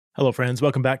Hello, friends.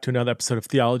 Welcome back to another episode of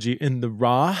Theology in the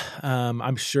Raw.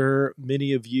 I'm sure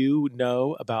many of you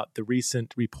know about the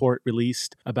recent report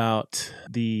released about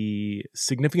the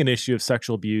significant issue of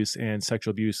sexual abuse and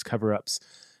sexual abuse cover-ups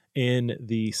in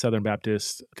the Southern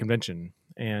Baptist Convention.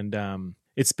 And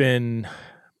it's been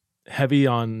heavy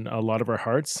on a lot of our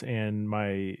hearts, and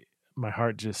my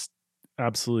heart just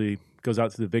absolutely goes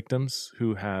out to the victims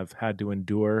who have had to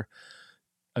endure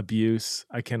abuse.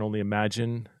 I can only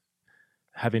imagine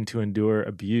having to endure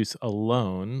abuse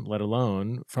alone, let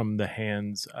alone from the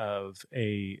hands of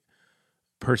a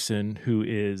person who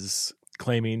is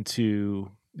claiming to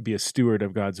be a steward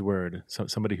of God's word. So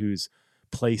somebody who's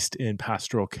placed in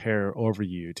pastoral care over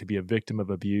you. To be a victim of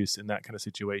abuse in that kind of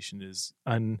situation is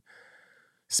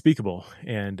unspeakable.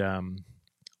 And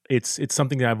it's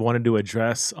something that I've wanted to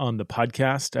address on the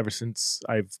podcast ever since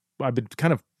I've been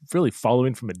kind of really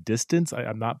following from a distance.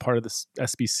 I'm not part of this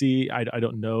SBC. I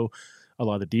don't know a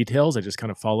lot of the details. I just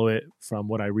kind of follow it from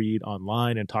what I read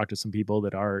online and talk to some people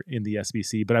that are in the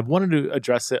SBC. But I've wanted to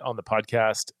address it on the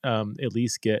podcast, at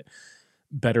least get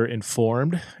better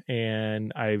informed.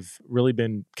 And I've really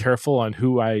been careful on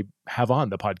who I have on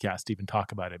the podcast to even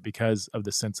talk about it because of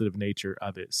the sensitive nature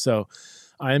of it. So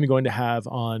I am going to have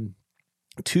on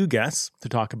two guests to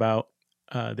talk about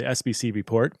the SBC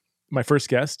report. My first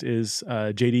guest is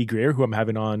J.D. Greear, who I'm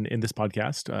having on in this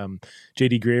podcast.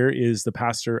 J.D. Greear is the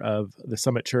pastor of the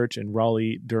Summit Church in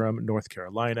Raleigh, Durham, North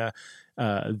Carolina.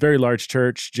 A very large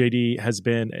church. J.D. has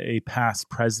been a past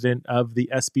president of the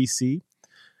SBC.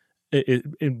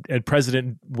 And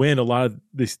president when a lot of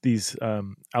these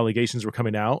allegations were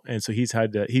coming out, and so he's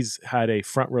had a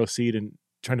front row seat in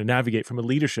trying to navigate from a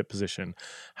leadership position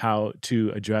how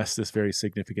to address this very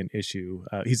significant issue.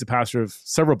 He's the pastor of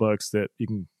several books that you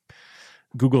can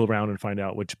Google around and find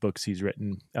out which books he's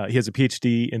written. He has a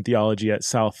PhD in theology at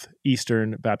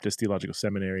Southeastern Baptist Theological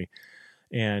Seminary,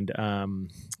 and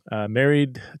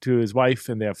married to his wife,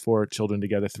 and they have 4 children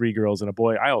together, 3 girls and a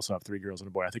boy. I also have 3 girls and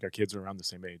a boy. I think our kids are around the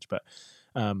same age, but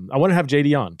I want to have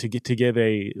JD on to give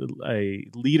a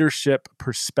leadership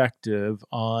perspective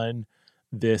on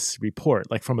this report,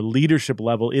 like from a leadership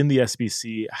level in the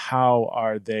SBC. How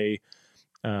are they?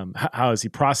 How has he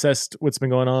processed what's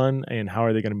been going on, and how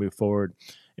are they going to move forward?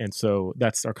 And so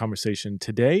that's our conversation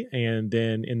today. And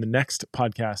then in the next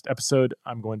podcast episode,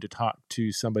 I'm going to talk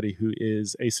to somebody who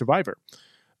is a survivor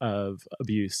of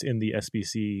abuse in the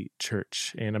SBC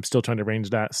church. And I'm still trying to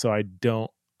arrange that, so I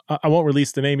won't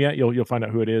release the name yet. You'll find out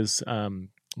who it is.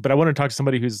 But I want to talk to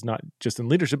somebody who's not just in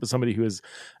leadership, but somebody who has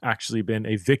actually been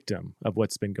a victim of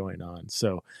what's been going on.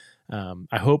 So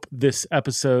I hope this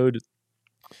episode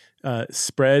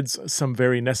spreads some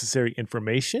very necessary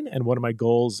information. And one of my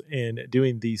goals in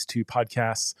doing these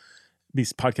podcast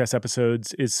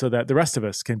episodes is so that the rest of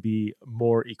us can be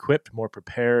more equipped, more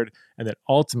prepared, and that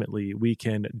ultimately we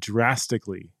can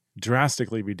drastically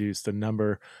reduce the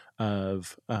number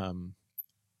of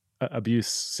abuse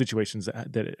situations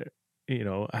that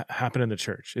happen in the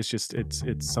church.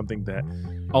 It's something that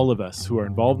all of us who are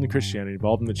involved in Christianity,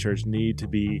 involved in the church, need to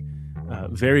be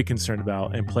very concerned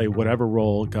about and play whatever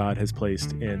role God has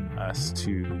placed in us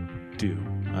to do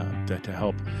to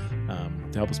help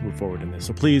us move forward in this.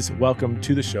 So please welcome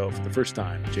to the show for the first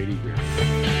time, J.D. Greear.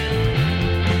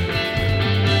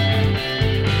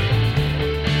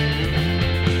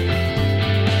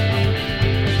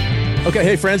 Okay,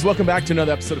 hey friends, welcome back to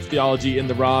another episode of Theology in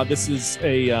the Raw. This is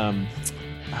a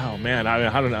I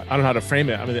don't know how to frame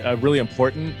it. I mean, a really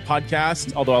important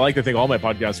podcast, although I like to think all my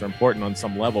podcasts are important on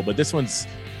some level, but this one's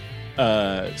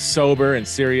sober and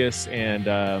serious. And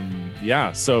I'm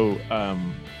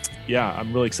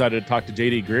really excited to talk to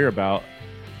J.D. Greear about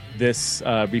this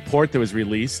report that was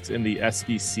released in the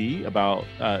SBC about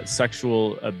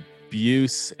sexual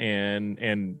abuse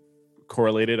and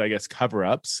correlated, I guess,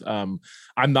 cover-ups. I'm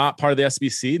not part of the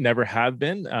SBC, never have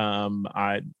been.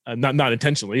 Not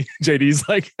intentionally. JD's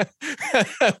like,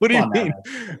 what do you mean?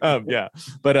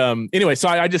 But anyway, so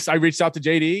I reached out to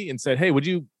JD and said, hey, would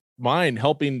you mind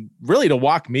helping really to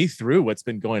walk me through what's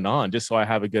been going on, just so I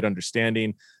have a good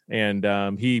understanding?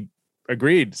 And he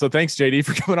agreed. So thanks, JD,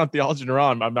 for coming on Theology in the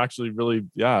Raw. I'm actually really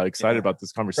excited about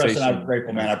this conversation. Preston, I'm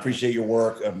grateful, man. I appreciate your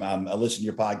work. I listen to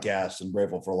your podcast and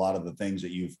grateful for a lot of the things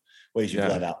that you've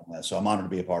let out in that. So I'm honored to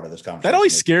be a part of this conversation. That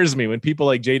always scares me when people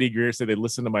like J.D. Greear say they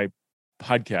listen to my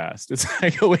podcast. It's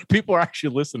like, wait, people are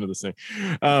actually listening to this thing.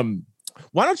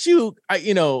 Why don't you,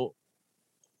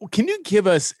 can you give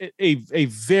us a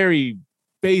very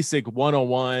basic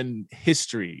 101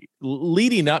 history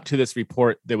leading up to this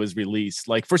report that was released?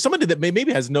 Like for somebody that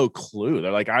maybe has no clue.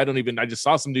 They're like, I just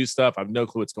saw some new stuff. I have no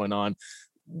clue what's going on.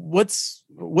 what's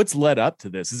led up to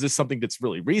this? Is this something that's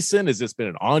really recent? Has this been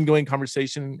an ongoing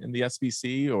conversation in the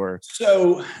SBC, or?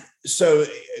 So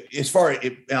as far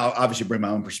as I'll obviously bring my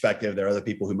own perspective. There are other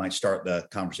people who might start the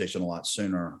conversation a lot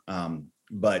sooner.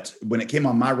 But when it came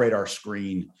on my radar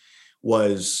screen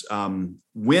was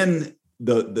when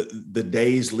the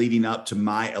days leading up to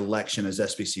my election as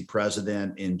SBC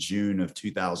president in June of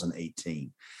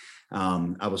 2018.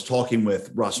 I was talking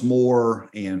with Russ Moore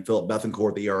and Philip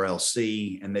Bethencourt, the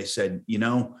ERLC, and they said,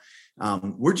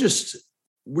 we're just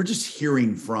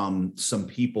hearing from some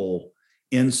people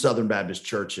in Southern Baptist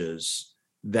churches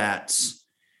that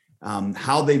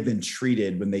how they've been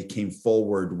treated when they came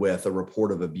forward with a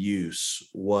report of abuse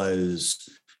was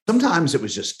sometimes it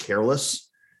was just careless.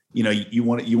 You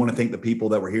want to think the people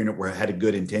that were hearing it had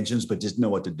good intentions, but just know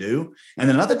what to do. And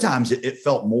then other times it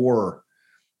felt more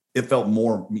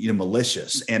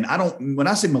malicious. And when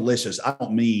I say malicious, I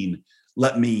don't mean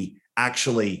let me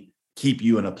actually keep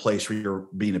you in a place where you're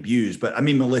being abused, but I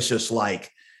mean malicious,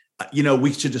 like,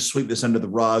 we should just sweep this under the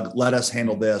rug. Let us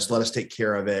handle this. Let us take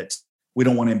care of it. We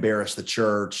don't want to embarrass the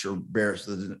church or embarrass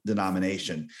the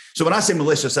denomination. So when I say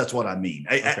malicious, that's what I mean.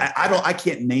 I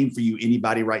can't name for you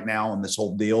anybody right now on this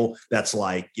whole deal that's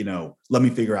like, let me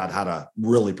figure out how to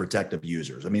really protect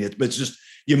abusers. I mean, it's just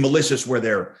malicious where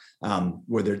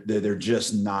they're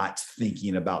just not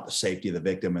thinking about the safety of the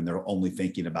victim, and they're only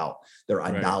thinking about their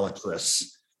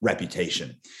idolatrous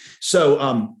reputation.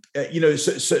 So,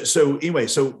 anyway,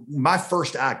 so my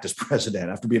first act as president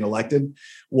after being elected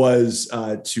was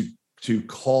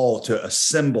to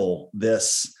assemble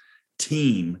this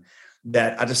team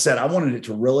that I just said I wanted it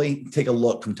to really take a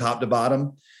look from top to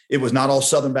bottom. It was not all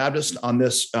Southern Baptist on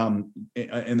this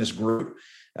in this group.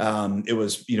 It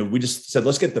was, we just said,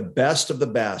 let's get the best of the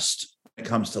best when it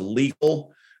comes to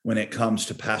legal, when it comes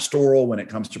to pastoral, when it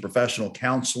comes to professional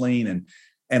counseling,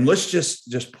 and let's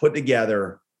just put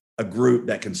together a group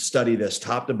that can study this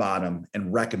top to bottom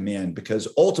and recommend, because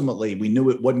ultimately we knew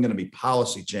it wasn't going to be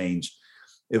policy change.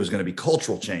 It was going to be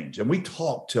cultural change. And we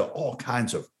talked to all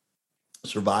kinds of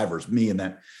survivors, me and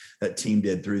that team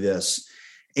did through this,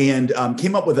 and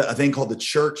came up with a thing called the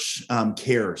Church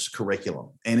Cares curriculum.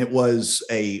 And it was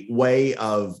a way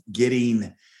of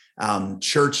getting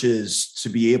churches to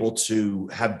be able to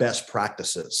have best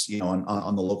practices,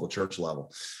 on the local church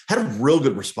level. Had a real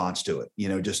good response to it,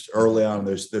 just early on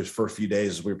those first few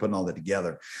days as we were putting all that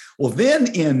together. Well, then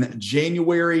in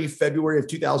February of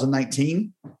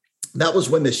 2019, that was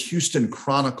when this Houston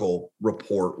Chronicle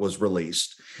report was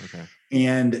released. Okay.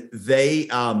 And they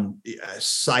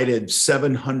cited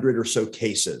 700 or so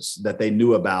cases that they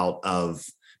knew about of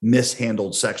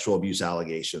mishandled sexual abuse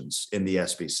allegations in the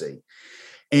SBC.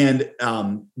 And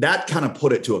that kind of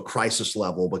put it to a crisis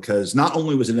level, because not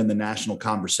only was it in the national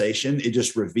conversation, it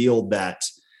just revealed that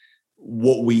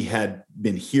what we had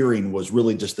been hearing was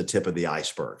really just the tip of the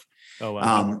iceberg. Oh,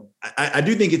 wow. I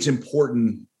do think it's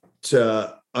important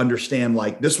to understand,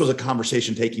 like, this was a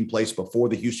conversation taking place before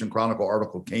the Houston Chronicle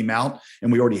article came out,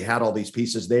 and we already had all these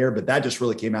pieces there, but that just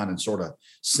really came out and sort of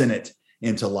sent it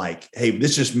into like, hey,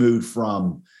 this just moved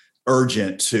from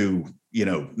urgent to,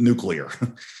 nuclear.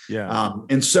 Yeah.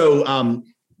 And so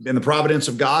in the providence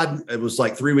of God, it was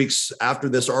like 3 weeks after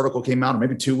this article came out, or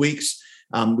maybe 2 weeks,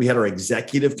 we had our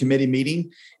executive committee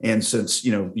meeting. And since,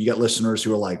 you got listeners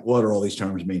who are like, what are all these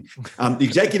terms mean? The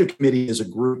executive committee is a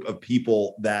group of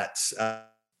people that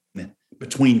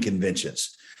between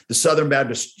conventions. The Southern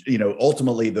Baptist,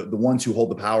 ultimately the ones who hold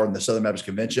the power in the Southern Baptist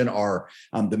Convention are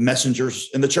the messengers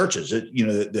in the churches.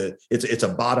 It's a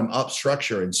bottom up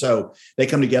structure. And so they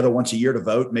come together once a year to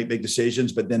vote, make big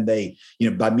decisions, but then they,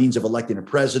 by means of electing a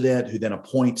president who then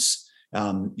appoints,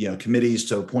 committees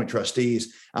to appoint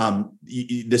trustees,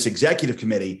 this executive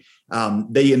committee,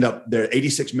 they end up, there are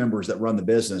 86 members that run the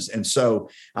business. And so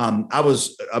I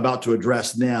was about to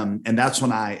address them. And that's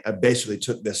when I basically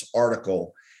took this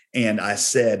article and I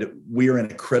said, we're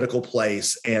in a critical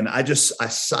place. And I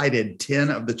cited 10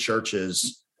 of the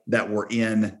churches that were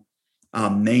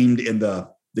named in the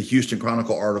Houston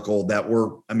Chronicle article that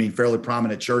were, fairly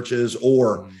prominent churches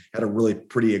or had a really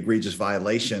pretty egregious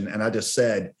violation. And I just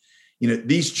said,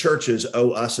 these churches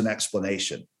owe us an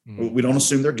explanation. Mm-hmm. We don't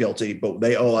assume they're guilty, but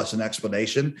they owe us an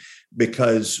explanation,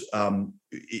 because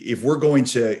if we're going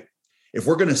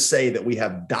to say that we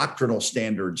have doctrinal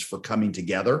standards for coming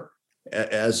together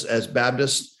as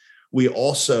Baptists, we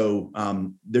also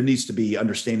there needs to be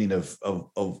understanding of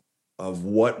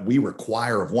what we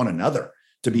require of one another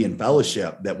to be in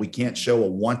fellowship, that we can't show a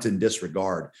wanton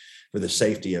disregard for the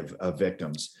safety of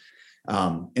victims.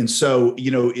 And so,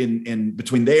 in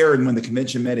between there and when the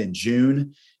convention met in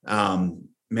June,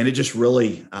 man, it just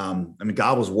really,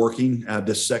 God was working.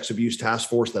 This sex abuse task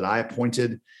force that I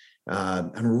appointed,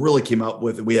 and really came up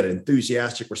with, we had an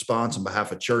enthusiastic response on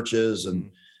behalf of churches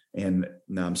and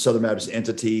Southern Baptist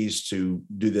entities to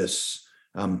do this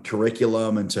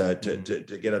curriculum and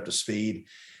to get up to speed.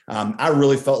 I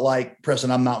really felt like,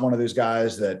 Preston, I'm not one of those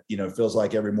guys that, feels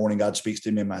like every morning God speaks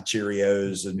to me in my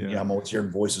Cheerios and I'm always hearing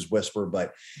voices whisper,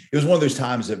 but it was one of those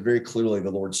times that very clearly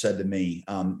the Lord said to me,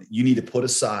 you need to put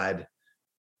aside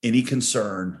any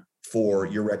concern for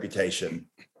your reputation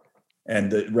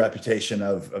and the reputation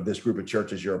of this group of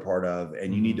churches you're a part of.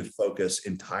 And you need to focus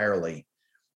entirely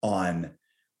on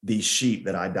these sheep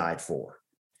that I died for.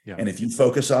 Yeah. And if you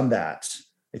focus on that,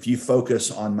 if you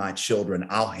focus on my children,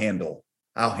 I'll handle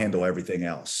everything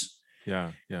else.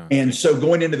 Yeah. Yeah. And so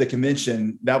going into the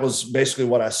convention, that was basically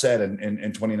what I said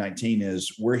in 2019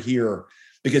 is we're here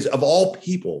because of all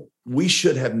people, we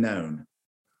should have known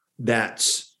that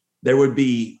there would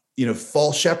be,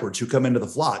 false shepherds who come into the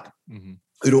flock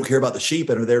who don't care about the sheep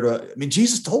and are there to,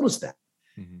 Jesus told us that.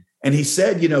 And he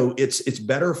said, it's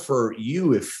better for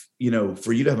you if,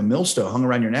 for you to have a millstone hung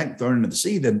around your neck, thrown into the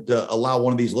sea than to allow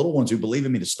one of these little ones who believe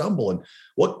in me to stumble. And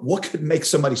what could make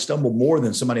somebody stumble more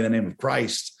than somebody in the name of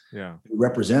Christ who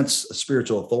represents a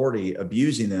spiritual authority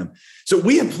abusing them? So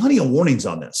we have plenty of warnings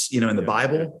on this, in the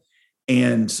Bible.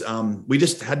 And we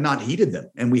just had not heeded them.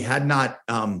 And we had not,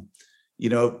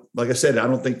 like I said, I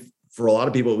don't think for a lot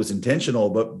of people it was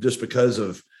intentional, but just because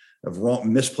of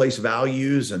wrong, misplaced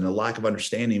values and a lack of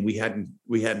understanding, we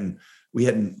hadn't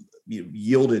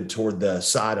yielded toward the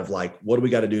side of like, what do we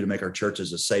got to do to make our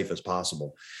churches as safe as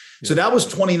possible? Yeah. So that was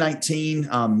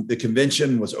 2019. The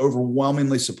convention was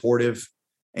overwhelmingly supportive,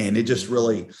 and it just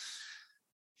really,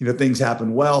 things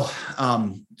happened well.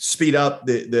 Speed up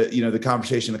the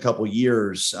conversation a couple of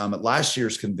years. At last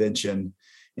year's convention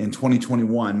in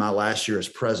 2021, my last year as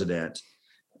president,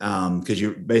 because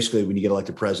you're basically, when you get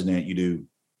elected president, you do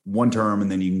one term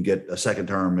and then you can get a second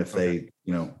term if they,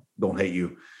 don't hate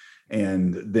you.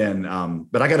 And then,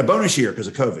 but I got a bonus year because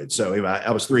of COVID. So anyway,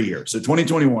 I was 3 years. So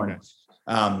 2021,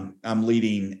 I'm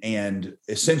leading. And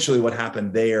essentially what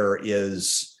happened there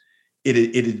is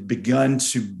it had begun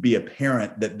to be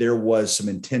apparent that there was some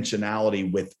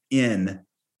intentionality within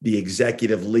the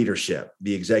executive leadership,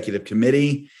 the executive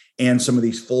committee, and some of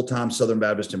these full-time Southern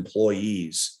Baptist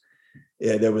employees.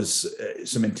 There was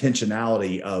some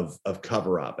intentionality of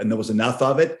cover up, and there was enough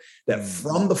of it that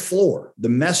from the floor, the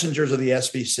messengers of the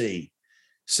SBC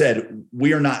said,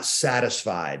 we are not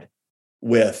satisfied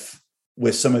with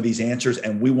some of these answers.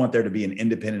 And we want there to be an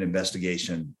independent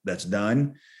investigation that's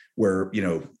done where,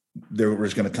 there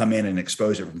was going to come in and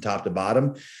expose it from top to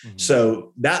bottom.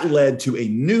 So that led to a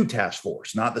new task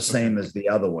force, not the same as the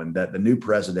other one that the new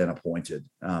president appointed,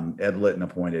 Ed Litton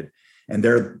appointed. And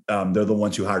they're the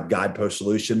ones who hired Guidepost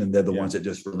Solution, and they're the ones that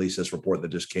just released this report that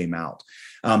just came out.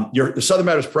 The Southern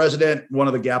Baptist president, one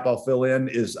of the gap I'll fill in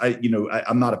is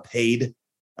I'm not a paid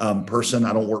person.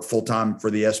 I don't work full time for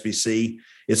the SBC.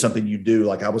 It's something you do.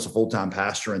 Like I was a full-time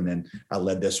pastor, and then I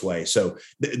led this way. So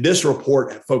this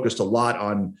report focused a lot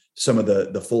on some of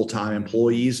the full-time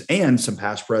employees and some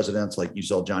past presidents, like you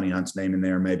saw Johnny Hunt's name in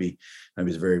there. Maybe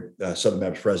he's a very Southern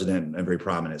Baptist president and very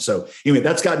prominent. So anyway,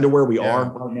 that's gotten to where we are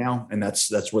right now. And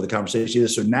that's where the conversation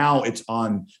is. So now it's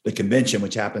on the convention,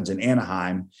 which happens in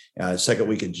Anaheim, second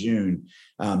week of June.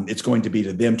 It's going to be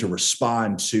to them to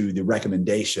respond to the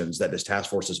recommendations that this task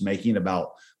force is making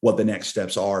about what the next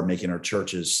steps are, making our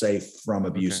churches safe from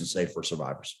abuse and safe for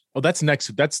survivors. Well, that's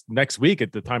next week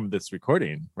at the time of this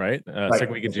recording, right? Right.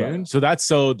 Second week of June. Right. So that's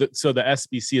so the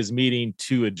SBC is meeting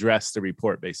to address the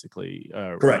report, basically.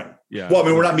 Correct. Yeah. Well,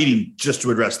 we're not meeting just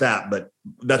to address that, but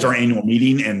that's our annual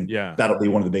meeting, and that'll be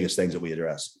one of the biggest things that we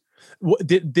address.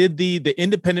 Did the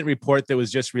independent report that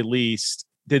was just released,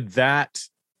 did that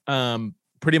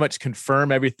pretty much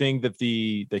confirm everything that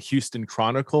the Houston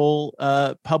Chronicle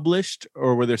published,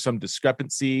 or were there some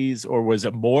discrepancies, or was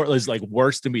it like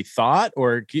worse than we thought?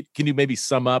 Or can you maybe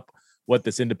sum up what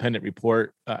this independent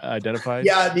report identified?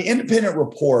 Yeah, the independent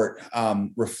report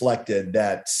reflected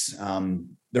that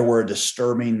there were a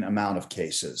disturbing amount of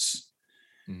cases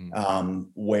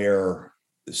where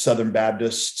Southern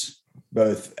Baptists,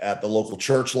 both at the local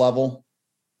church level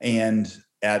and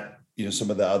at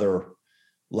some of the other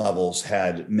levels,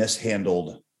 had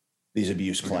mishandled these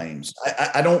abuse claims.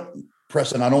 I don't,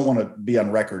 Preston, I don't want to be on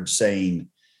record saying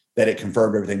that it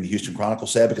confirmed everything the Houston Chronicle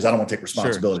said, because I don't want to take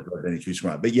responsibility for everything the Houston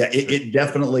Chronicle. But it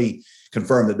definitely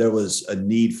confirmed that there was a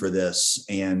need for this,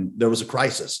 and there was a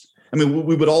crisis. I mean,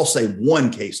 we would all say one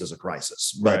case is a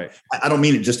crisis, but I don't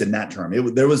mean it just in that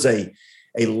term. There was a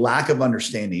a lack of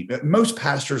understanding. Most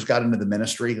pastors got into the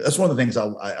ministry. That's one of the things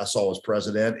I saw as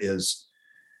president is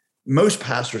most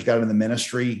pastors got into the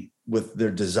ministry with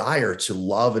their desire to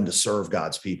love and to serve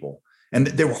God's people. And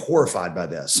they were horrified by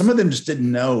this. Some of them just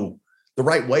didn't know the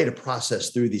right way to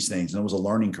process through these things. And it was a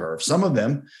learning curve. Some of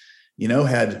them,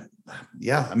 had,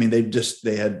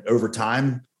 they had over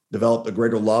time developed a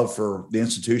greater love for the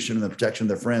institution and the protection of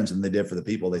their friends than they did for the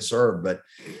people they served. But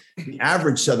the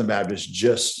average Southern Baptist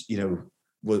just,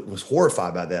 was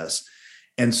horrified by this.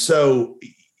 And so,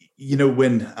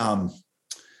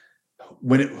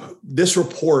 this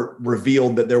report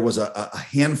revealed that there was a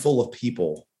handful of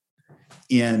people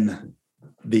in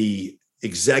the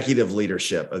executive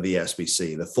leadership of the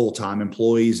SBC, the full-time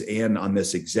employees, and on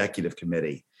this executive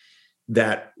committee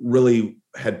that really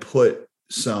had put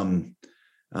some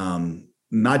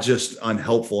not just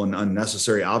unhelpful and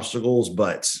unnecessary obstacles,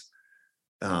 but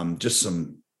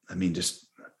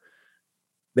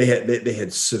they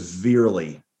had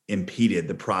severely impeded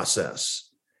the process.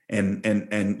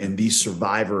 And these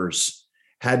survivors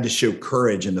had to show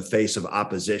courage in the face of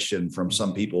opposition from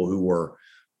some people who were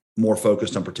more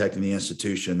focused on protecting the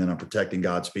institution than on protecting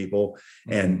God's people.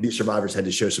 And these survivors had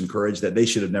to show some courage that they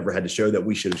should have never had to show, that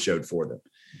we should have showed for them.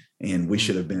 And we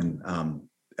should have been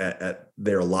at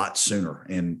there a lot sooner.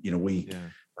 And,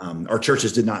 our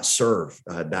churches did not serve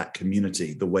that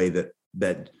community the way that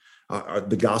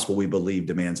the gospel we believe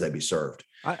demands they be served.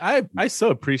 I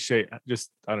so appreciate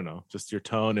just your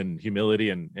tone and humility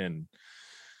and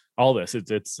all this.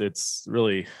 It's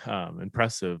really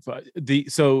impressive.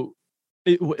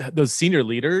 Those senior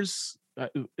leaders,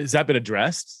 has that been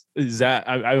addressed? Is that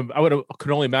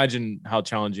could only imagine how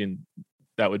challenging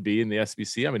that would be in the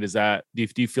SBC. I mean,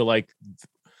 do you feel like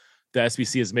the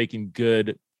SBC is making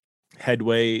good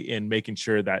headway in making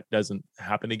sure that doesn't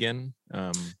happen again?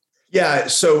 Yeah.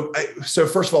 So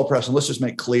first of all, Preston, let's just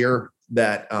make clear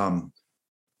that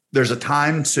there's a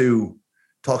time to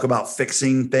talk about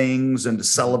fixing things and to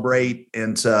celebrate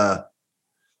and to,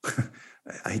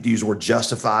 I hate to use the word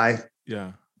justify.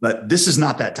 Yeah. But this is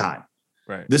not that time.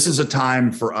 Right. This is a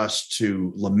time for us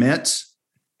to lament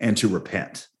and to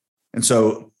repent. And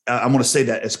so I want to say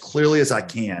that as clearly as I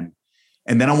can.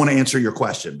 And then I want to answer your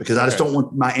question, because I just don't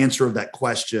want my answer of that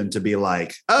question to be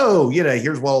like,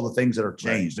 here's all the things that are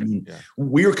changed. Right. I mean,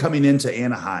 we're coming into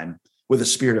Anaheim with a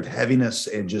spirit of heaviness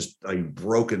and just a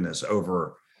brokenness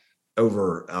over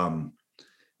the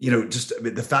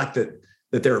fact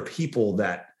that there are people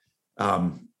that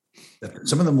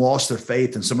some of them lost their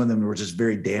faith and some of them were just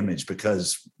very damaged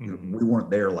because we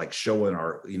weren't there, like showing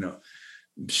up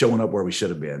where we should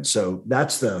have been. So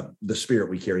that's the spirit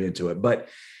we carry into it. But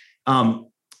to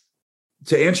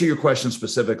answer your question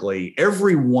specifically,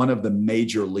 every one of the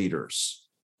major leaders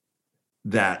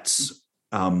that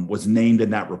was named in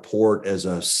that report as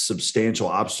a substantial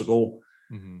obstacle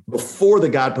before the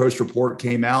Guidepost report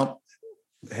came out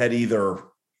had either,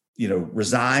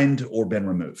 resigned or been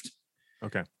removed.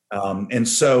 Okay. And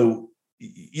so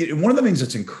one of the things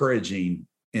that's encouraging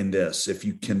in this, if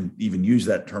you can even use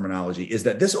that terminology, is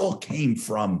that this all came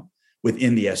from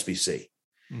within the SBC.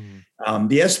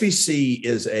 The SBC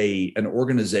is an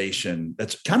organization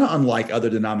that's kind of unlike other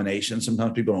denominations.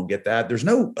 Sometimes people don't get that. There's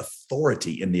no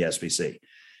authority in the SBC.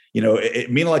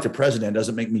 Being elected president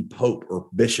doesn't make me pope or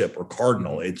bishop or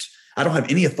cardinal. I don't have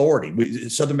any authority.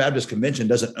 Southern Baptist Convention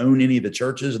doesn't own any of the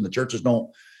churches, and the churches don't,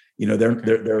 they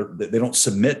don't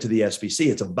submit to the SBC.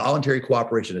 It's a voluntary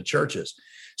cooperation of churches.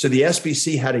 So the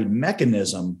SBC had a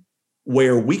mechanism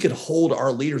where we could hold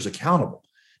our leaders accountable.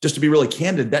 Just to be really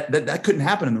candid, that couldn't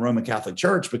happen in the Roman Catholic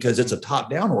Church because it's a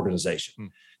top-down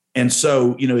organization. And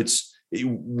so,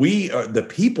 we are the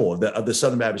people of the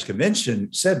Southern Baptist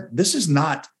Convention said,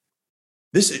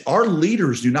 our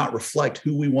leaders do not reflect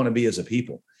who we want to be as a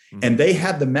people. And they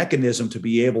had the mechanism to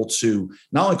be able to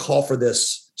not only call for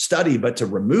this study, but to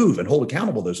remove and hold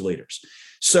accountable those leaders.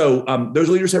 So those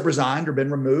leaders have resigned or been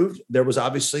removed. There was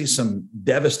obviously some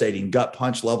devastating gut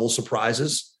punch level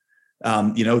surprises.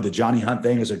 The Johnny Hunt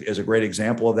thing is a great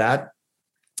example of that.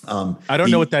 I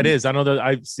don't know what that is. I know that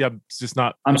I'm just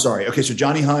not. I'm sorry. Okay. So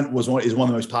Johnny Hunt is one of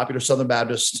the most popular Southern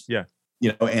Baptists. Yeah.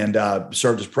 And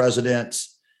served as president,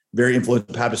 very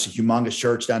influential Baptist, a humongous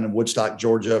church down in Woodstock,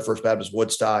 Georgia, First Baptist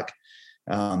Woodstock.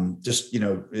 Has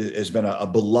been a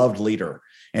beloved leader.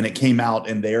 And it came out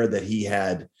in there that he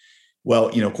had,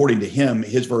 according to him,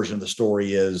 his version of the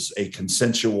story is a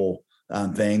consensual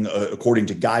thing. According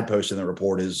to Guidepost in the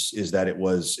report is that it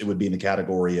would be in the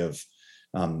category of,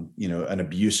 an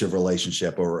abusive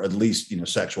relationship or at least,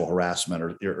 sexual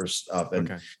harassment or stuff.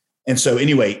 And so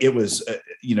anyway, it was,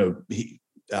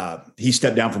 he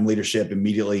stepped down from leadership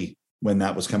immediately when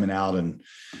that was coming out, and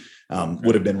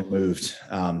would have been removed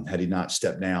had he not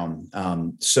stepped down.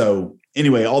 So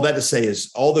anyway, all that to say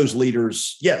is all those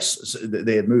leaders, yes,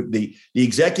 they had moved. The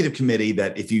executive committee,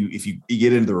 that if you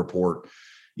get into the report,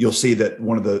 you'll see that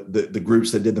one of the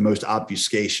groups that did the most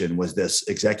obfuscation was this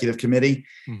executive committee,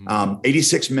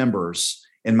 86 members.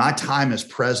 In my time as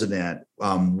president,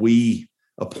 we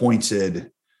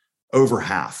appointed over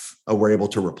half were able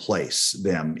to replace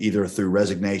them either through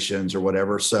resignations or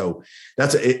whatever. So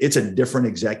it's a different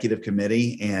executive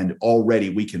committee, and already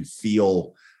we can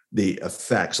feel the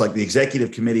effects. Like the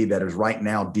executive committee that is right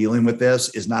now dealing with this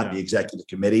is not the executive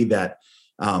committee that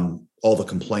all the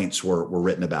complaints were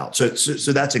written about. So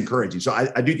that's encouraging. So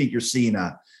I do think you're seeing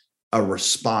a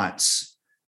response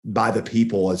by the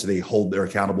people as they hold their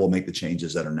accountable and make the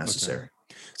changes that are necessary.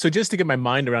 Okay. So just to get my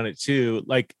mind around it too,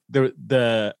 like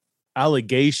the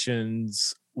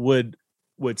allegations would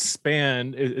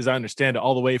span, as I understand it,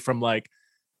 all the way from like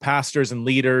pastors and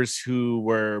leaders who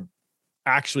were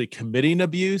actually committing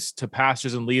abuse to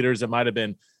pastors and leaders that might have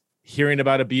been hearing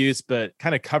about abuse, but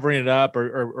kind of covering it up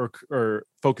or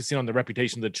focusing on the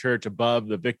reputation of the church above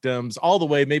the victims, all the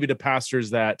way maybe to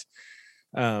pastors that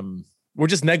were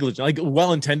just negligent, like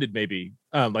well-intended, maybe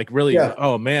like really,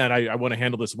 oh man, I want to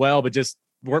handle this well, but just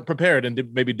weren't prepared and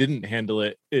maybe didn't handle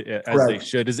it as they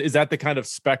should. Is that the kind of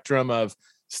spectrum of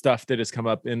stuff that has come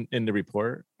up in the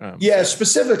report?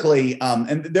 Specifically.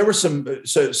 And there were some,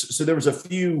 so there was a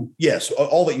few, yes,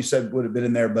 all that you said would have been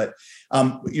in there, but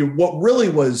what really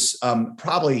was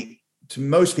probably to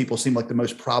most people seemed like the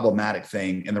most problematic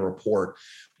thing in the report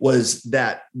was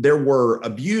that there were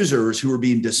abusers who were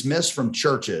being dismissed from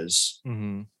churches,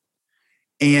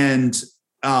 and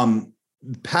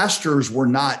pastors were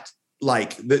not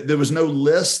like, there was no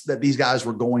list that these guys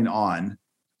were going on.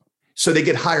 So they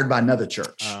get hired by another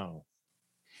church. Oh.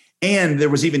 And there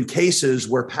was even cases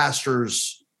where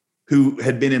pastors who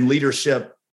had been in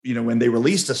leadership, when they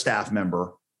released a staff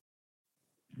member,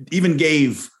 even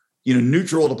gave,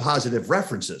 neutral to positive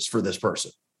references for this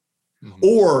person,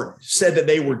 or said that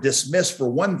they were dismissed for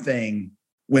one thing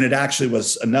when it actually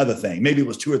was another thing. Maybe it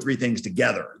was two or three things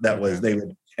together that was, they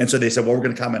would. And so they said, well, we're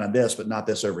going to comment on this, but not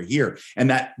this over here. And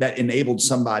that enabled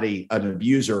somebody, an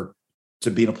abuser, to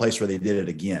be in a place where they did it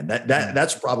again.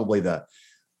 That's probably the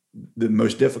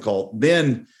most difficult.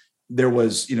 Then there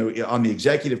was, on the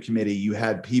executive committee, you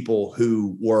had people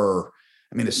who were,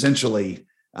 essentially,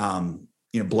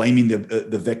 blaming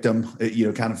the victim,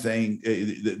 kind of thing.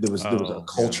 There was a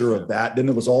culture of that. Then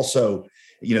there was also,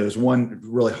 there's one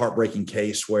really heartbreaking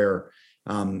case where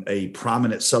a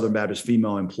prominent Southern Baptist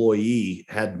female employee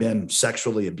had been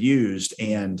sexually abused,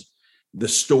 and the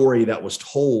story that was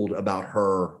told about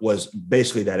her was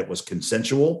basically that it was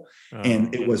consensual,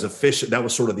 and it was official. That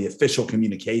was sort of the official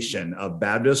communication of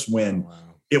Baptist when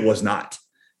it was not.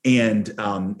 And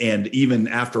even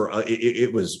after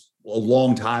it was a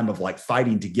long time of like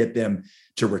fighting to get them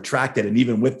to retract it. And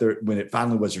even when it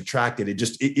finally was retracted,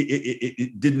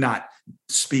 it did not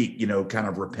speak, kind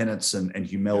of repentance and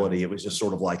humility. Yeah. It was just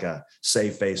sort of like a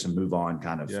save face and move on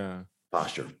kind of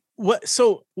posture. Why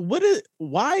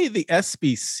the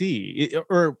SBC?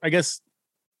 Or I guess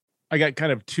I got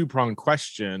kind of two-pronged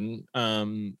question.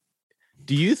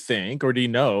 Do you think, or do you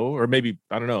know, or maybe,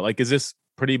 I don't know, like, is this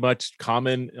pretty much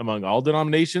common among all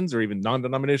denominations or even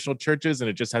non-denominational churches and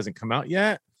it just hasn't come out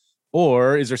yet?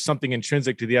 Or is there something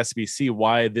intrinsic to the SBC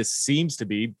why this seems to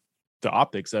be, the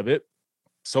optics of it,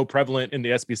 so prevalent in the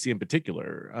SBC in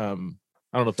particular? I don't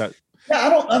know if that. Yeah,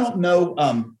 I don't know.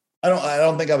 I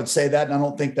don't think I would say that. And I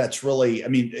don't think that's really,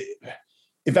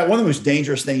 in fact, one of the most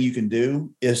dangerous thing you can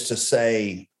do is to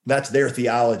say that's their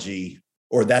theology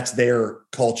or that's their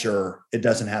culture. It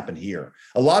doesn't happen here.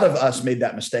 A lot of us made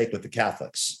that mistake with the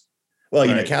Catholics. Well,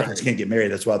 Catholics can't get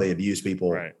married. That's why they abuse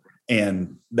people. Right.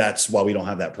 And that's why we don't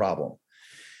have that problem.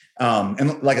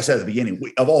 And like I said at the beginning,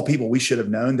 of all people, we should have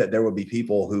known that there would be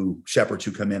people shepherds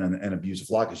who come in and abuse the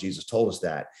flock, because Jesus told us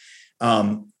that.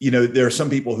 There are some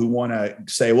people who want to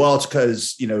say, well, it's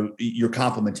because, you're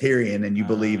complementarian and you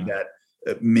believe that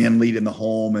men lead in the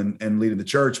home and lead in the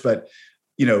church. But,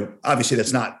 obviously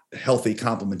that's not healthy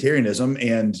complementarianism.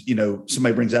 And,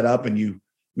 somebody brings that up and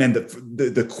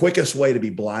the quickest way to be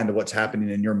blind to what's happening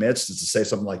in your midst is to say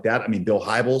something like that. Bill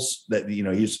Hybels, that,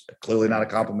 he's clearly not a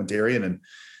complementarian, and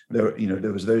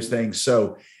there was those things.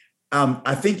 So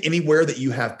I think anywhere that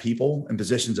you have people in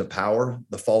positions of power,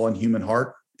 the fallen human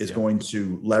heart is going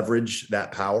to leverage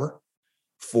that power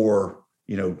for,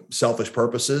 selfish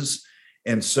purposes.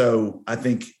 And so I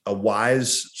think a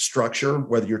wise structure,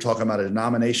 whether you're talking about a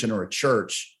denomination or a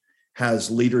church, has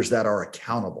leaders that are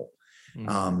accountable.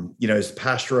 As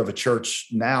pastor of a church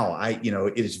now,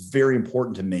 it is very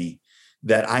important to me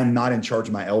that I'm not in charge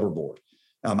of my elder board.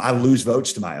 I lose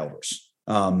votes to my elders.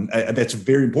 That's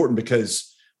very important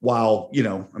because while,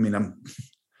 I'm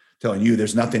telling you,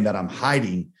 there's nothing that I'm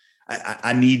hiding.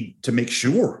 I need to make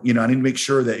sure, I need to make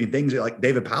sure that things like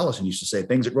David Powlison used to say,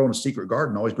 things that grow in a secret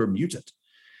garden always grow mutant.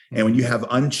 And when you have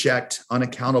unchecked,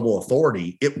 unaccountable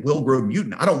authority, it will grow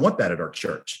mutant. I don't want that at our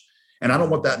church. And I don't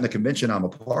want that in the convention I'm a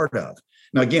part of.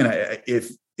 Now, again,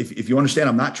 if you understand,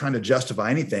 I'm not trying to justify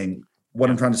anything. What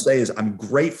I'm trying to say is I'm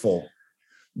grateful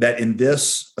that in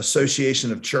this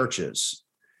association of churches,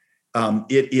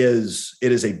 it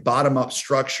is a bottom-up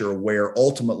structure where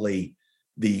ultimately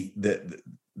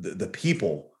the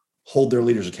people hold their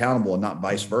leaders accountable and not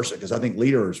vice versa. Because I think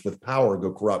leaders with power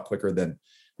go corrupt quicker than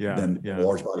a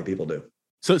large body of people do.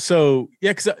 So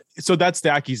that's the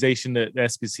accusation that the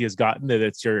SBC has gotten, that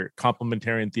it's your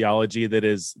complementarian theology that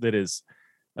is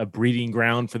a breeding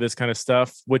ground for this kind of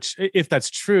stuff, which, if that's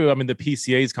true, I mean, the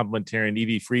PCA is complementarian,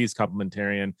 EV Free is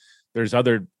complementarian. There's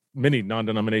many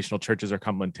non-denominational churches are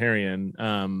complementarian.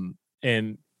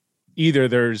 And either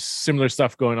there's similar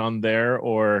stuff going on there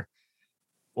or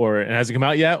it hasn't come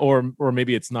out yet, or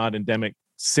maybe it's not endemic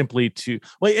simply to,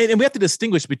 and we have to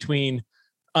distinguish between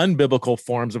unbiblical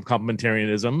forms of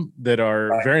complementarianism that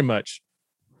are very much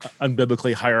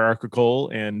unbiblically hierarchical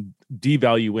and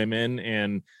devalue women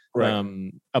and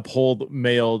uphold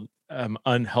male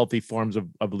unhealthy forms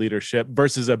of leadership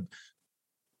versus as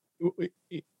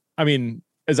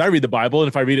I read the Bible, and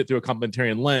if I read it through a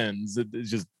complementarian lens,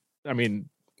 it's just,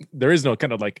 there is no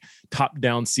kind of like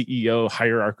top-down CEO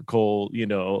hierarchical,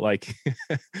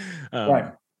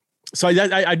 Right. So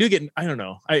I do get, I don't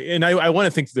know. I want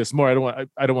to think through this more.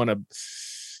 I don't want to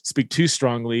speak too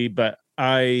strongly, but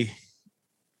I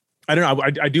don't know.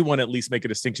 I do want to at least make a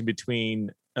distinction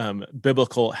between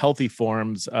biblical healthy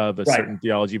forms of a certain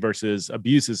theology versus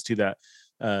abuses to that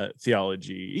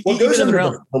theology. What goes under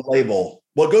the label?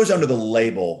 What goes under the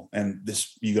label? And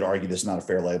this, you could argue this is not a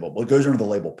fair label. What goes under the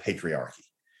label patriarchy?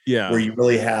 Yeah, where you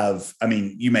really have.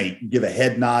 You may give a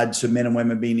head nod to men and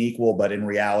women being equal, but in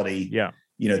reality,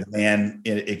 the man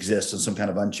exists in some kind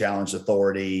of unchallenged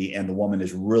authority, and the woman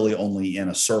is really only in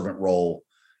a servant role.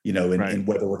 In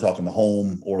whether we're talking the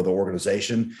home or the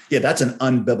organization. Yeah, that's an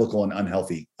unbiblical and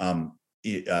unhealthy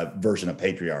version of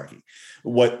patriarchy.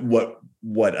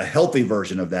 What a healthy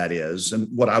version of that is, and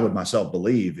what I would myself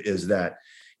believe, is that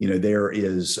there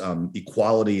is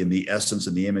equality in the essence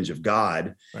and the image of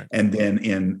God, and then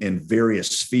in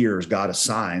various spheres, God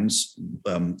assigns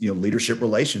leadership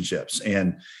relationships,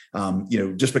 and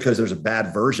just because there's a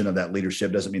bad version of that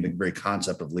leadership doesn't mean the very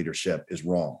concept of leadership is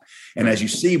wrong. And as you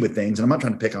see with things, and I'm not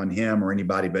trying to pick on him or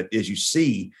anybody, but as you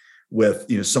see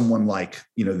with someone like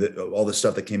all the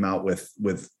stuff that came out with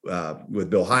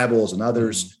Bill Hybels and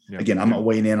others. Again, I'm not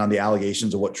weighing in on the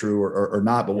allegations of what true or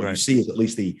not, but what you see is at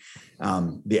least the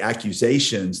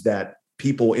accusations that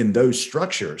people in those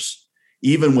structures,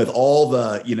 even with all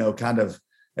the kind of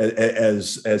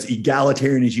as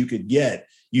egalitarian as you could get,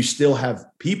 you still have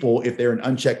people, if they're in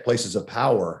unchecked places of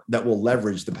power, that will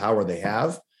leverage the power they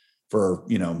have for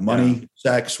money,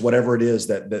 sex, whatever it is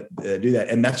that do that,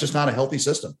 and that's just not a healthy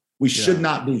system. We should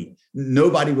not be.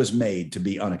 Nobody was made to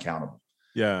be unaccountable.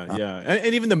 Yeah.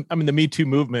 And even the Me Too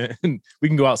movement, and we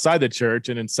can go outside the church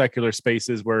and in secular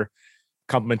spaces where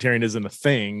complementarianism isn't a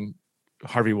thing,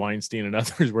 Harvey Weinstein and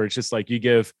others, where it's just like you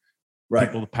give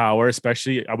people the power,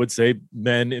 especially I would say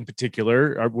men in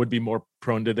particular would be more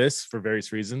prone to this for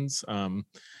various reasons. I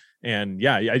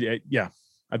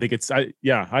think it's,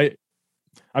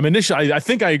 I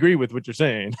think I agree with what you're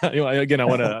saying. Again, I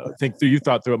want to think through. You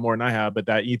thought through it more than I have, but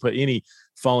that you put any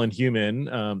fallen human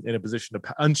in a position of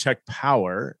unchecked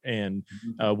power, and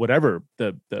whatever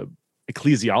the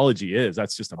ecclesiology is,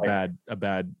 that's just a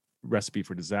bad recipe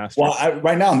for disaster. Well,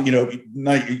 right now,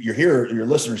 you're here. Your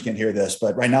listeners can't hear this,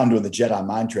 but right now I'm doing the Jedi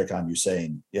mind trick on you,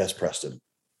 saying, "Yes, Preston."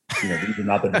 These are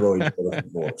not the droids you're looking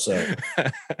for. So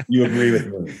you agree with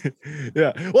me?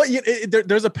 Yeah. Well,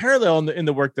 there's a parallel in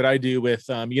the work that I do with,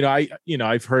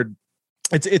 I've heard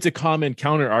it's a common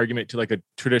counter argument to like a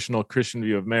traditional Christian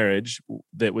view of marriage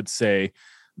that would say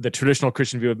the traditional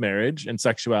Christian view of marriage and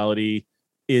sexuality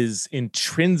is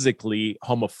intrinsically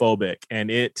homophobic, and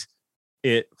it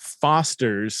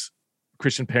fosters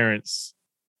Christian parents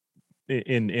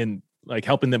in like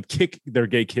helping them kick their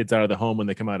gay kids out of the home when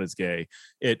they come out as gay.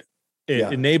 It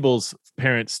enables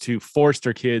parents to force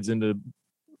their kids into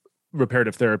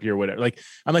reparative therapy or whatever. Like,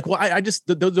 I'm like, well, I just,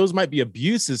 those might be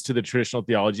abuses to the traditional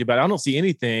theology, but I don't see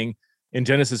anything in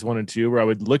Genesis 1 and 2 where I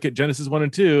would look at Genesis 1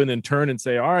 and 2 and then turn and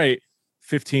say, all right,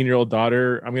 15-year-old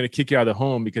daughter, I'm going to kick you out of the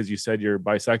home because you said you're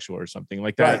bisexual or something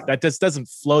like that. Right. That just doesn't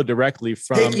flow directly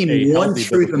from taking one healthy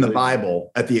truth in the belief.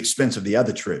 Bible at the expense of the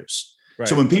other truths. Right.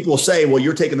 So when people say, well,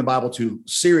 you're taking the Bible too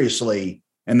seriously,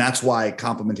 and that's why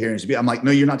complementarians be, I'm like,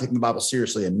 no, you're not taking the Bible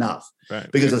seriously enough. Right.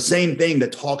 Because the same thing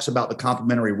that talks about the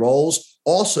complementary roles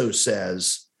also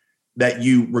says that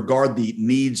you regard the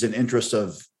needs and interests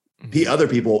of other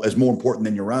people as more important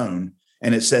than your own.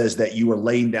 And it says that you are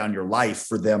laying down your life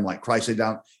for them, like Christ laid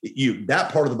down.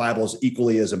 That part of the Bible is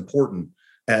equally as important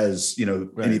as,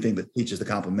 Right. anything that teaches the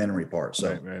complementary part.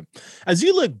 So, right. As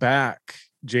you look back,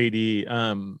 JD,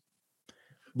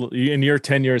 in your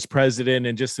tenure as president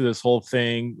and just through this whole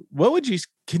thing,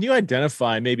 can you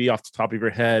identify, maybe off the top of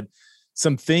your head,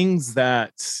 some things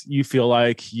that you feel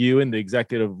like you and the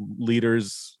executive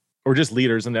leaders or just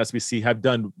leaders in the SBC have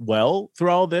done well through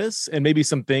all this? And maybe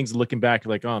some things looking back,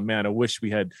 like, oh man, I wish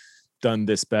we had done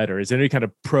this better. Is there any kind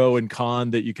of pro and con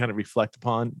that you kind of reflect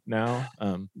upon now?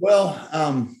 I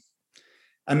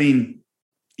mean,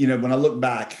 when I look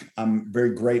back, I'm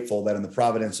very grateful that in the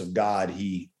providence of God,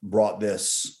 he brought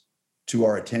this to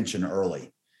our attention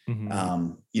early.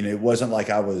 Mm-hmm. It wasn't like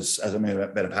I've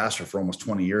been a pastor for almost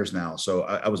 20 years now. So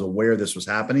I was aware this was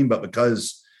happening, but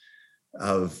because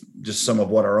of just some of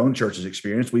what our own church has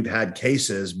experienced, we've had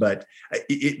cases, but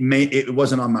it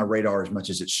wasn't on my radar as much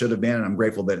as it should have been. And I'm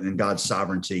grateful that in God's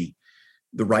sovereignty,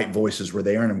 the right voices were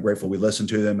there, and I'm grateful we listened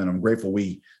to them, and I'm grateful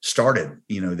we started,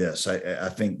 this. I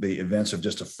think the events have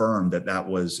just affirmed that it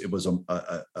was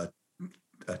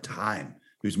a time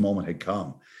whose moment had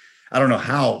come. I don't know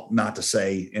how not to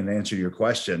say in answer to your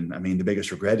question. I mean, the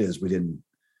biggest regret is we didn't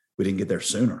get there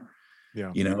sooner.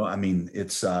 Yeah.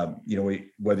 It's,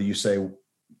 whether you say,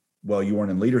 well, you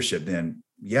weren't in leadership then.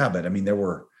 Yeah. But I mean,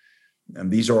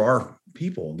 these are our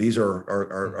people. These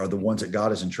are the ones that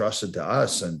God has entrusted to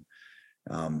us. And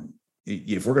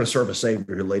if we're going to serve a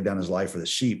Savior who laid down his life for the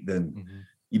sheep, then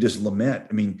you just lament.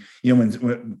 I mean,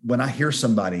 when I hear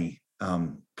somebody,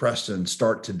 Preston,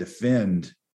 start to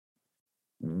defend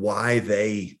why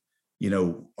they,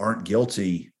 aren't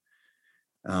guilty,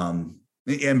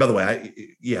 and by the way,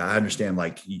 I understand,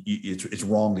 like, it's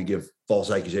wrong to give false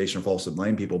accusation or false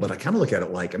blame people, but I kind of look at it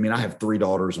like, I have 3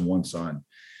 daughters and 1 son.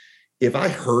 If I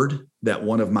heard that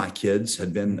one of my kids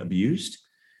had been abused,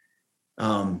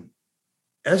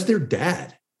 as their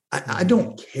dad, I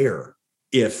don't care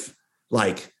if,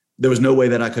 like, there was no way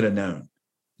that I could have known.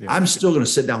 Yeah. I'm still going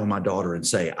to sit down with my daughter and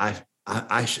say, I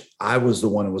was the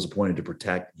one who was appointed to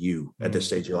protect you at this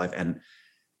stage of your life. And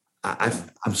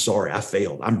I'm sorry, I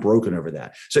failed. I'm broken over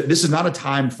that. So this is not a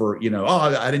time for,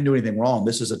 I didn't do anything wrong.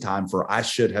 This is a time for, I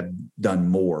should have done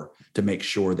more to make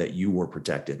sure that you were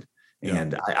protected. Yeah.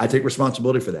 And I take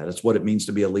responsibility for that. It's what it means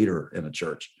to be a leader in a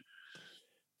church.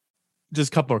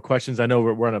 Just a couple more questions. I know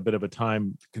we're on a bit of a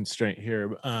time constraint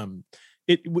here.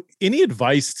 Any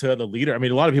advice to the leader? I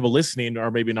mean, a lot of people listening are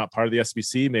maybe not part of the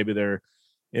SBC. Maybe they're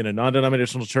in a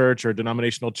non-denominational church or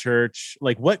denominational church.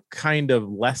 Like, what kind of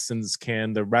lessons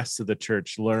can the rest of the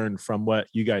church learn from what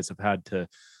you guys have had to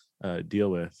deal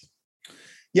with?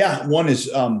 Yeah. One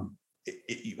is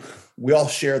we all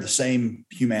share the same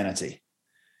humanity.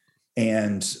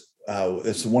 And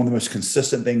it's one of the most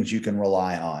consistent things you can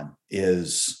rely on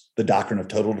is the doctrine of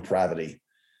total depravity,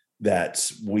 that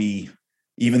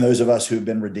even those of us who have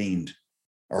been redeemed,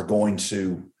 are going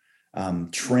to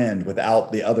trend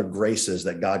without the other graces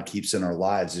that God keeps in our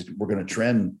lives. We're going to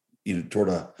trend, toward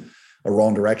a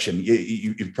wrong direction.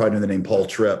 You probably know the name Paul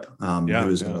Tripp.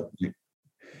 It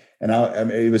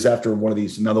was after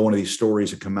another one of these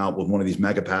stories had come out with one of these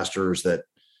mega pastors that,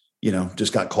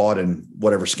 just got caught in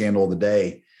whatever scandal of the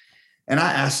day. And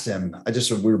I asked him,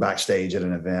 we were backstage at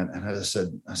an event, and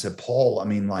I said, Paul,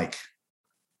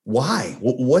 why?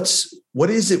 What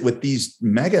is it with these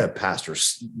mega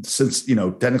pastors? Since,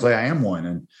 technically I am one,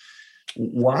 and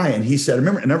why? And he said,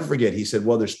 I never forget. He said,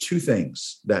 well, there's 2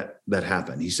 things that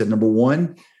happen. He said, number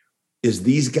one is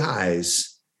these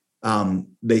guys,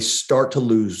 they start to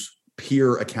lose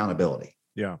peer accountability.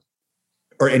 Yeah.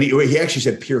 And he actually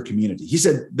said peer community. He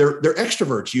said they're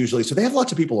extroverts usually, so they have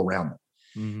lots of people around them.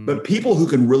 Mm-hmm. But people who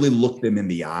can really look them in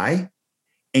the eye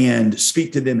and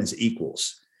speak to them as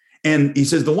equals. And he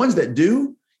says the ones that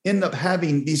do end up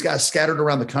having these guys scattered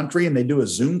around the country, and they do a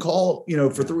Zoom call,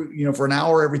 for an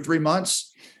hour every 3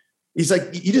 months. He's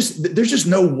like, there's just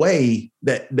no way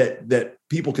that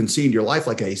people can see into your life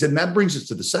like that. He said, and that brings us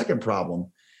to the second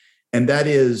problem. And that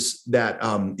is that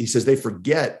he says they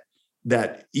forget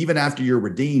that even after you're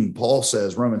redeemed, Paul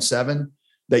says, Romans 7,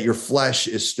 that your flesh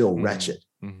is still wretched.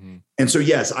 Mm-hmm. And so,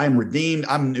 yes, I'm redeemed.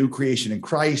 I'm a new creation in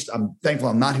Christ. I'm thankful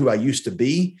I'm not who I used to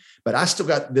be, but I still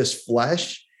got this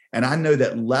flesh. And I know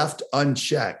that left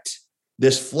unchecked,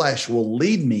 this flesh will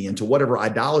lead me into whatever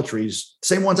idolatries,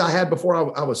 same ones I had before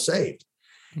I was saved.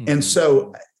 Mm-hmm. And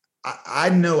so I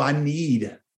know I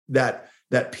need that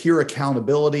pure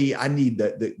accountability. I need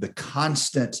the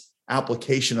constant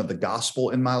application of the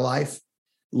gospel in my life,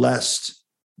 lest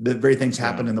the very things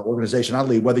happen in the organization I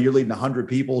lead, whether you're leading 100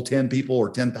 people, 10 people, or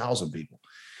 10,000 people.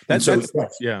 Go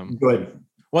ahead.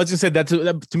 Well, I was going to say that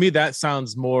to me, that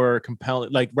sounds more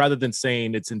compelling. Like, rather than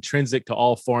saying it's intrinsic to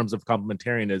all forms of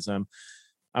complementarianism,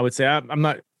 I would say I'm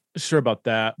not sure about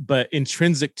that, but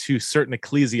intrinsic to certain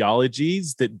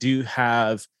ecclesiologies that do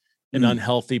have an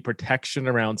unhealthy protection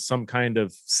around some kind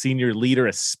of senior leader,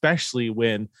 especially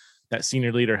when that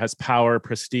senior leader has power,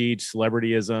 prestige,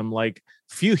 celebrityism. Like,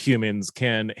 few humans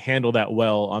can handle that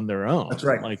well on their own. That's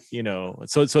right. Like,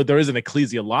 so there is an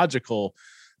ecclesiological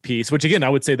piece, which again, I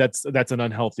would say that's an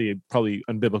unhealthy, probably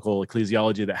unbiblical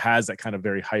ecclesiology that has that kind of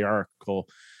very hierarchical,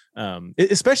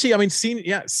 especially, I mean,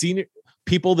 senior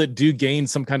people that do gain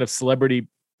some kind of celebrity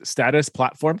status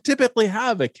platform typically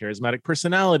have a charismatic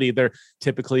personality. They're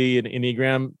typically an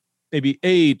Enneagram, maybe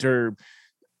 8 or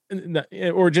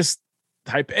just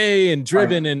type A and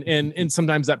driven. Right. And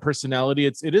sometimes that personality,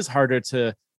 it is harder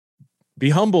to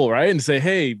be humble, right? And say,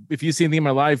 hey, if you see anything in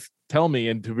my life, tell me,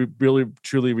 and to really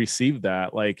truly receive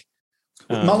that. Like,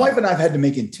 my wife and I have had to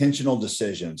make intentional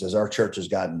decisions as our church has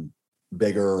gotten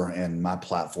bigger and my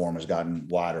platform has gotten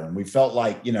wider. And we felt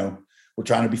like, we're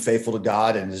trying to be faithful to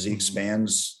God. And as he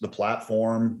expands the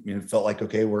platform, it felt like,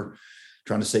 okay, we're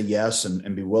trying to say yes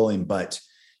and be willing. But,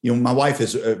 my wife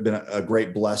has been a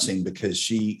great blessing because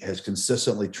she has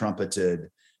consistently trumpeted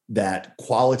that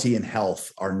quality and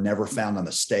health are never found on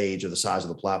the stage or the size of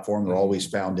the platform. They're always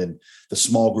found in the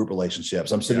small group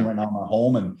relationships. I'm sitting right now in my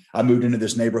home, and I moved into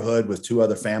this neighborhood with 2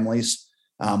 other families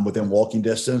within walking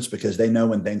distance, because they know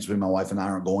when things between my wife and I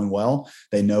aren't going well.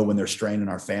 They know when there's strain in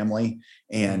our family,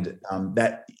 and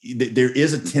that there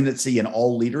is a tendency in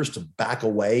all leaders to back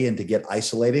away and to get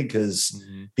isolated because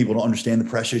people don't understand the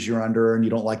pressures you're under and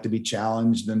you don't like to be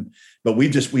challenged. But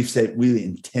we've said we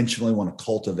intentionally want to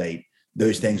cultivate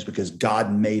those things because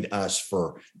God made us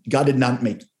God did not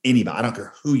make anybody. I don't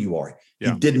care who you are.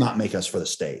 Yeah. He did not make us for the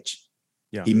stage.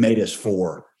 Yeah. He made us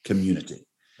for community.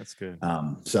 That's good.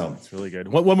 So it's really good.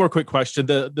 One more quick question.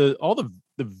 All the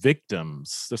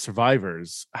victims, the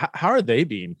survivors, how are they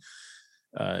being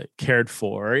cared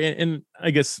for? And I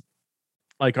guess,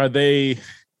 like, are they,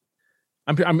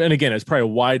 and again, it's probably a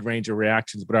wide range of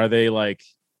reactions, but are they like,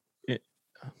 I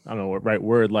don't know what right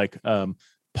word, like,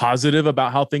 positive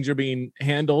about how things are being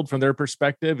handled from their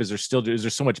perspective? Is there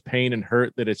so much pain and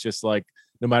hurt that it's just like,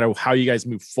 no matter how you guys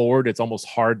move forward, it's almost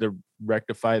hard to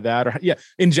rectify that? Or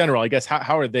in general, I guess,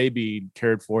 how are they being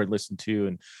cared for and listened to?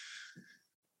 And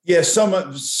some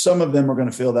of them are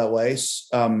going to feel that way,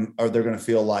 or they're going to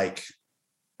feel like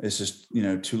it's just,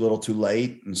 too little, too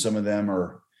late. And some of them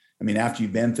are, after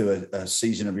you've been through a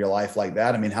season of your life like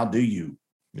that, how do you?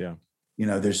 Yeah.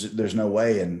 There's no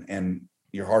way, and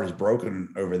your heart is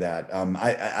broken over that.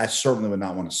 I certainly would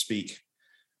not want to speak,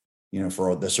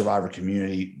 for the survivor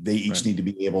community. They each need to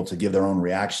be able to give their own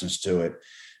reactions to it.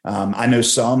 I know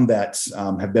some that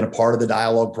have been a part of the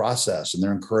dialogue process and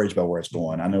they're encouraged by where it's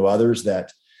going. I know others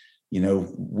that,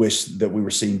 wish that we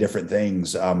were seeing different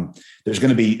things. There's going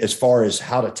to be, as far as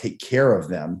how to take care of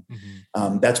them,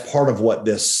 that's part of what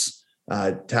this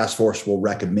task force will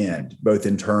recommend, both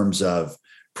in terms of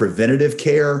preventative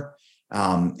care.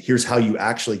 Here's how you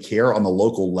actually care on the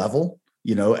local level,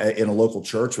 in a local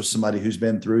church with somebody who's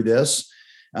been through this.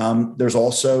 There's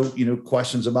also,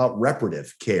 questions about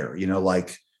reparative care,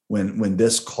 like when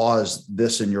this caused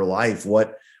this in your life,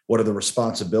 what are the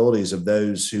responsibilities of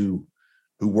those who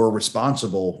were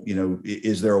responsible?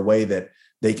 Is there a way that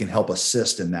they can help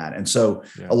assist in that? And so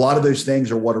a lot of those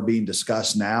things are what are being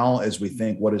discussed now as we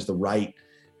think, what is the right,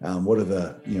 what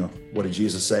did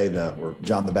Jesus say, or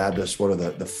John the Baptist, what are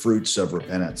the fruits of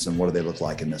repentance, and what do they look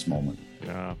like in this moment?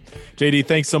 Yeah. JD,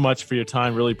 thanks so much for your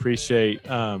time. Really appreciate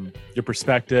your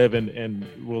perspective, and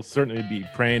we'll certainly be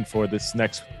praying for this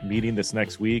next meeting this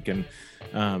next week. And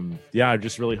I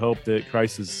just really hope that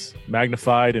Christ is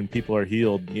magnified and people are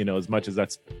healed, as much as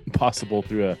that's possible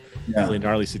through a really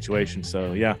gnarly situation.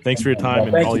 So thanks for your time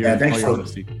and all your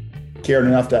honesty. Cared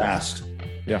enough to ask.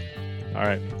 Yeah. All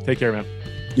right. Take care, man.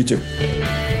 You too.